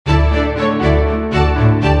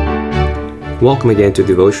Welcome again to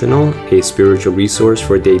Devotional, a spiritual resource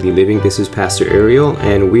for daily living. This is Pastor Ariel,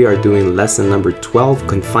 and we are doing lesson number 12,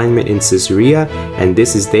 Confinement in Caesarea, and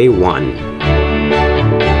this is day 1.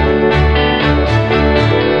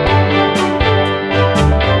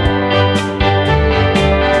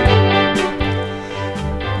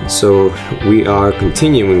 So we are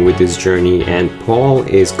continuing with this journey, and Paul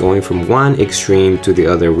is going from one extreme to the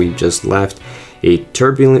other. We just left a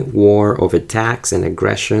turbulent war of attacks and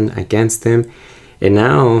aggression against him. And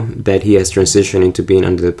now that he has transitioned into being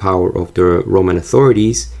under the power of the Roman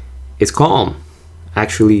authorities, it's calm.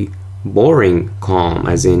 Actually, boring calm,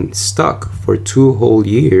 as in stuck for 2 whole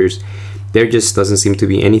years. There just doesn't seem to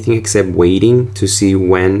be anything except waiting to see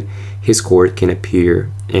when his court can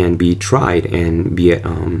appear and be tried and be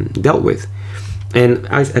dealt with. And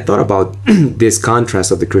I thought about this contrast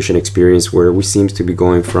of the Christian experience, where we seem to be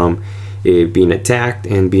going from being attacked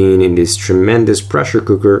and being in this tremendous pressure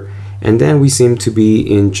cooker, and then we seem to be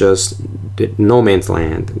in just no man's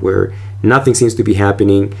land where nothing seems to be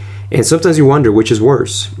happening. And sometimes you wonder which is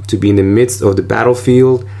worse, to be in the midst of the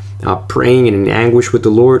battlefield praying in anguish with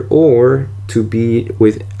the Lord, or to be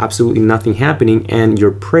with absolutely nothing happening and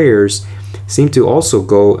your prayers seem to also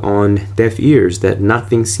go on deaf ears, that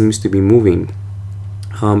nothing seems to be moving.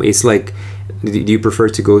 It's like, do you prefer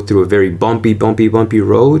to go through a very bumpy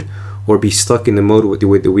road, or be stuck in the mode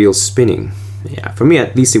with the wheels spinning? Yeah, for me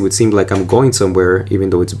at least, it would seem like I'm going somewhere even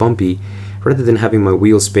though it's bumpy, rather than having my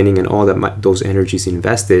wheels spinning and all that those energies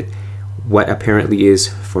invested, what apparently is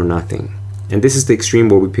for nothing. And this is the extreme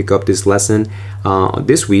where we pick up this lesson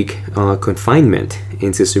this week, confinement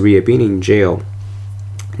in Caesarea, being in jail.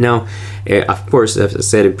 Now, of course, as I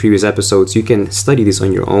said in previous episodes, you can study this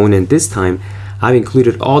on your own, and this time I've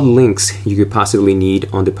included all the links you could possibly need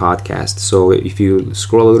on the podcast. So if you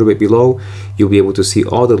scroll a little bit below, you'll be able to see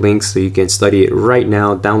all the links so you can study it right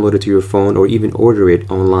now, download it to your phone, or even order it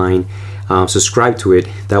online. Subscribe to it.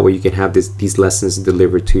 That way you can have these lessons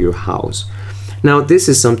delivered to your house. Now, this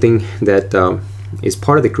is something that is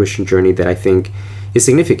part of the Christian journey that I think is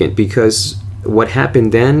significant, because what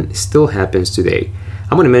happened then still happens today.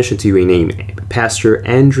 I'm going to mention to you a name, Pastor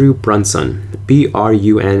Andrew Brunson,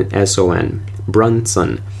 Brunson.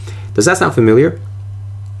 Brunson. Does that sound familiar?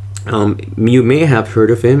 You may have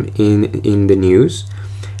heard of him in the news.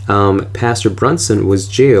 Pastor Brunson was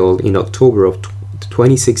jailed in October of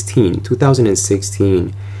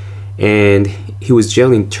 2016, and he was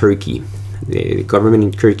jailed in Turkey. The government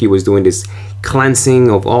in Turkey was doing this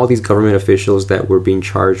cleansing of all these government officials that were being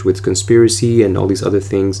charged with conspiracy and all these other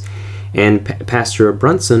things. And Pastor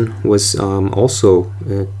Brunson was also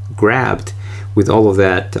grabbed with all of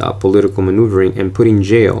that political maneuvering and put in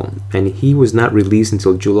jail. And he was not released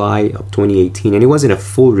until July of 2018. And it wasn't a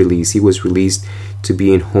full release. He was released to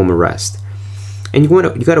be in home arrest. And you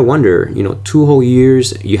got to wonder, 2 whole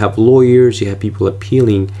years, you have lawyers, you have people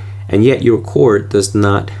appealing, and yet your court does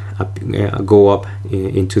not go up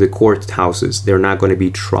into the courthouses. They're not going to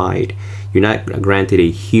be tried. You're not granted a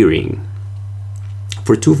hearing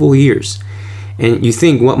for 2 full years. And you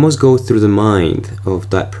think, what must go through the mind of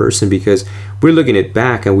that person? Because we're looking at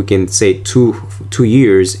back and we can say 2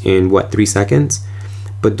 years in 3 seconds?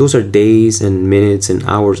 But those are days and minutes and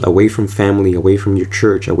hours away from family, away from your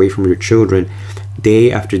church, away from your children,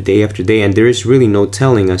 day after day after day. And there is really no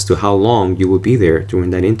telling as to how long you will be there during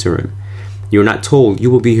that interim. You're not told you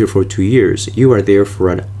will be here for 2 years. You are there for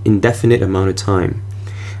an indefinite amount of time.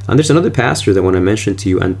 And there's another pastor that I want to mention to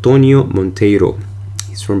you, Antonio Monteiro.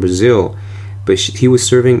 He's from Brazil, but he was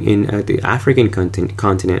serving in the African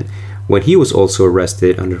continent when he was also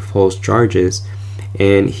arrested under false charges.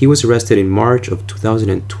 And he was arrested in March of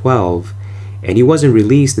 2012, and he wasn't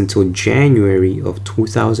released until January of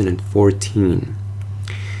 2014.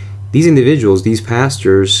 These individuals, these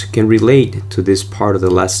pastors, can relate to this part of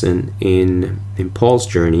the lesson in Paul's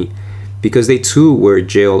journey, because they too were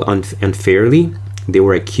jailed unfairly. They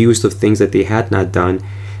were accused of things that they had not done.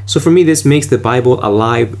 So for me, this makes the Bible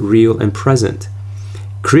alive, real, and present.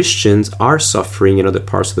 Christians are suffering in other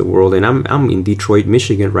parts of the world, and I'm in Detroit,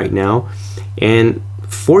 Michigan right now, and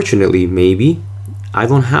fortunately, maybe, I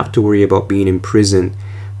don't have to worry about being in prison,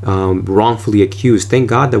 wrongfully accused. Thank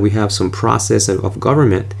God that we have some process of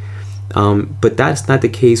government. But that's not the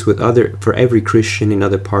case for every Christian in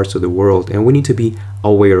other parts of the world, and we need to be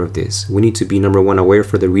aware of this. We need to be, number one, aware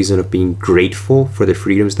for the reason of being grateful for the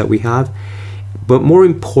freedoms that we have, but more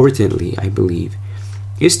importantly, I believe,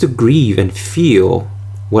 is to grieve and feel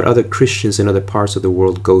what other Christians in other parts of the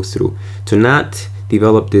world go through, to not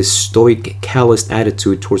develop this stoic, callous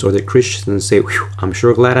attitude towards other Christians and say, I'm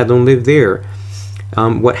sure glad I don't live there.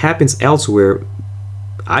 What happens elsewhere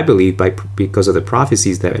I believe, because of the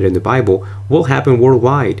prophecies that are in the Bible, will happen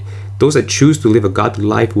worldwide. Those that choose to live a godly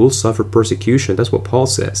life will suffer persecution. That's what Paul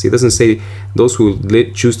says. He doesn't say those who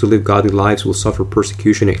choose to live godly lives will suffer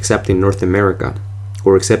persecution except in North America,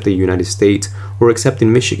 or except the United States, or except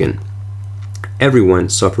in Michigan. Everyone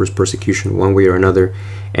suffers persecution one way or another,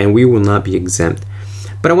 and we will not be exempt.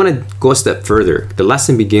 But I want to go a step further. The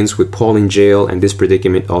lesson begins with Paul in jail and this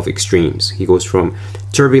predicament of extremes. He goes from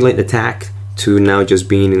turbulent attack to now just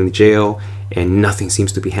being in jail, and nothing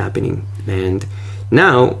seems to be happening. And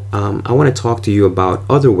now I want to talk to you about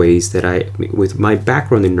other ways that with my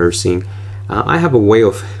background in nursing, I have a way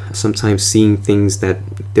of sometimes seeing things that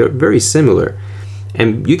they're very similar.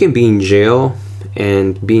 And you can be in jail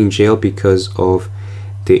and be in jail because of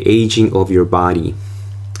the aging of your body.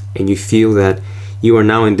 And you feel that you are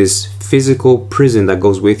now in this physical prison that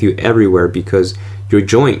goes with you everywhere because your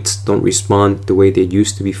joints don't respond the way they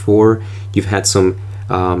used to before. You've had some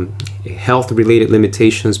health-related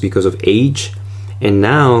limitations because of age. And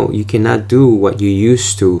now you cannot do what you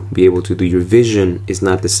used to be able to do. Your vision is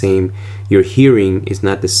not the same. Your hearing is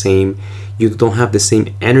not the same. You don't have the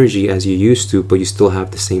same energy as you used to, but you still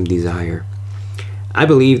have the same desire. I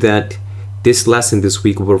believe that this lesson this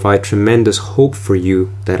week will provide tremendous hope for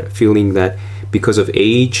you, that feeling that because of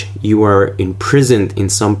age, you are imprisoned in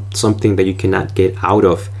something that you cannot get out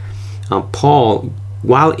of. Paul,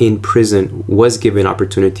 while in prison, was given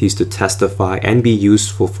opportunities to testify and be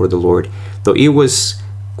useful for the Lord. Though it was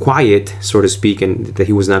quiet, so to speak, and that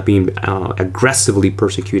he was not being aggressively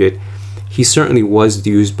persecuted, he certainly was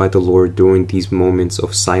used by the Lord during these moments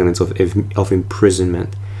of silence, of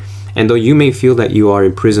imprisonment. And though you may feel that you are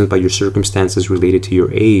imprisoned by your circumstances related to your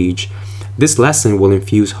age, this lesson will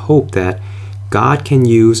infuse hope that God can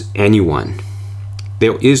use anyone.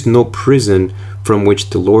 There is no prison from which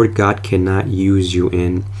the Lord God cannot use you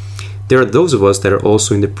in. There are those of us that are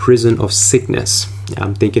also in the prison of sickness.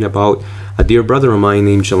 I'm thinking about a dear brother of mine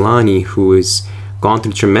named Jelani, who has gone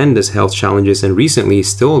through tremendous health challenges and recently is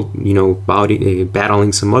still,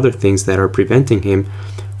 battling some other things that are preventing him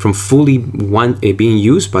from fully being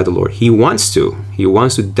used by the Lord. He wants to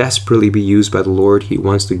desperately be used by the Lord. He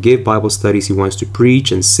wants to give Bible studies. He wants to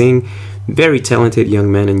preach and sing. Very talented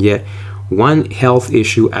young man, and yet one health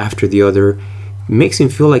issue after the other makes him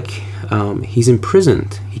feel like he's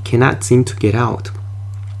imprisoned. He cannot seem to get out.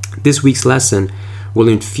 This week's lesson will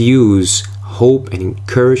infuse hope and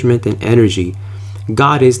encouragement and energy.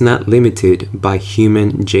 God is not limited by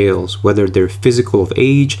human jails, whether they're physical of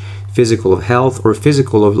age, physical of health, or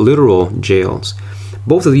physical of literal jails.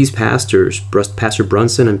 Both of these pastors, Pastor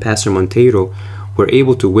Brunson and Pastor Monteiro, were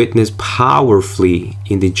able to witness powerfully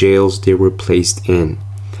in the jails they were placed in.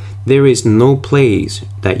 There is no place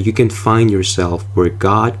that you can find yourself where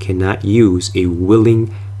God cannot use a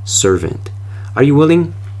willing servant. Are you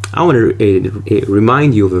willing? I want to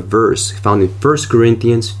remind you of a verse found in 1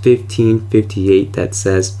 Corinthians 15:58 that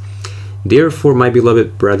says, "Therefore, my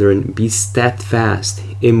beloved brethren, be steadfast,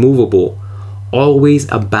 immovable, always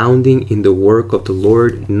abounding in the work of the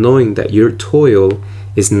Lord, knowing that your toil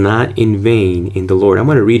is not in vain in the Lord." I'm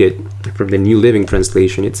going to read it from the New Living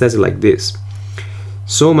Translation. It says it like this: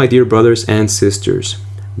 "So, my dear brothers and sisters,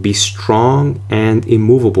 be strong and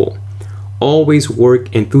immovable. Always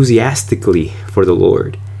work enthusiastically for the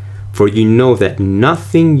Lord, for you know that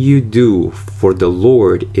nothing you do for the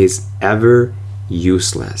Lord is ever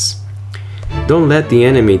useless." Don't let the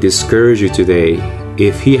enemy discourage you today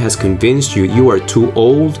if he has convinced you are too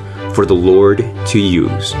old for the Lord to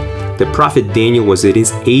use. The prophet Daniel was in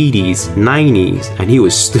his 80s, 90s, and he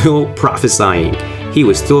was still prophesying. He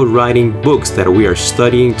was still writing books that we are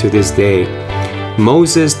studying to this day.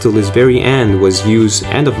 Moses, till his very end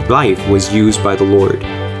of life, was used by the Lord.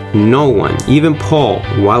 No one, even Paul,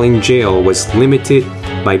 while in jail, was limited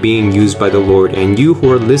by being used by the Lord. And you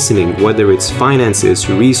who are listening, whether it's finances,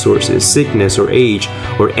 resources, sickness, or age,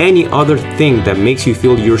 or any other thing that makes you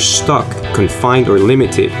feel you're stuck, confined, or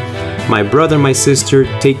limited, my brother, my sister,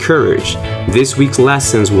 take courage. This week's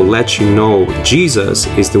lessons will let you know Jesus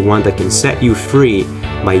is the one that can set you free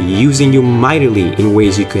by using you mightily in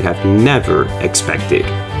ways you could have never expected.